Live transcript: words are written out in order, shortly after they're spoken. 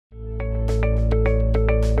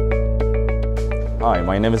Hi,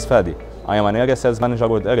 my name is Fadi. I am an area sales manager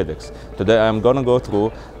with Iridex. Today I am going to go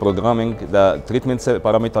through programming the treatment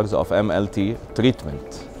parameters of MLT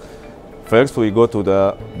treatment. First, we go to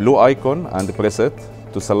the blue icon and press it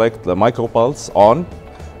to select the MicroPulse on,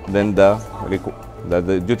 then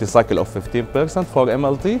the duty cycle of 15% for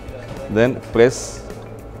MLT, then press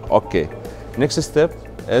OK. Next step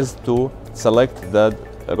is to select the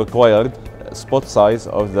required spot size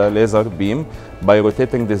of the laser beam by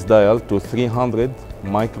rotating this dial to 300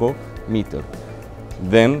 micrometer.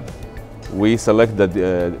 Then we select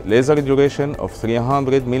the laser duration of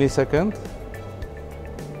 300 milliseconds,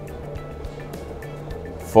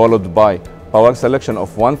 followed by power selection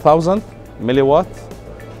of 1000 milliwatt.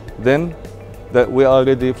 Then we are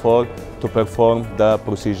ready to perform the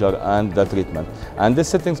procedure and the treatment. And these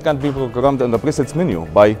settings can be programmed in the presets menu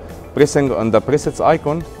by pressing on the presets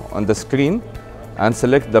icon on the screen and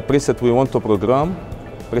select the preset we want to program,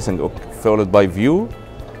 pressing OK, followed by view,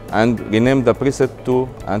 and rename the preset to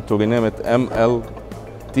rename it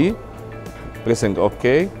MLT, pressing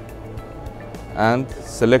OK, and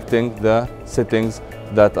selecting the settings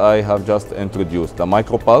that I have just introduced, the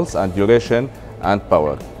MicroPulse and duration and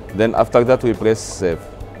power. Then after that we press save.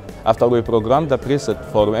 After we program the preset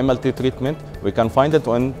for MLT treatment, we can find it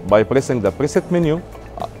by pressing the preset menu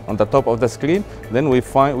on the top of the screen. Then we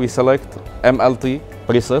select MLT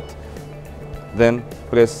preset, then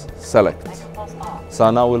press select.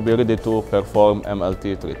 So now we'll be ready to perform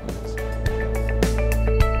MLT treatment.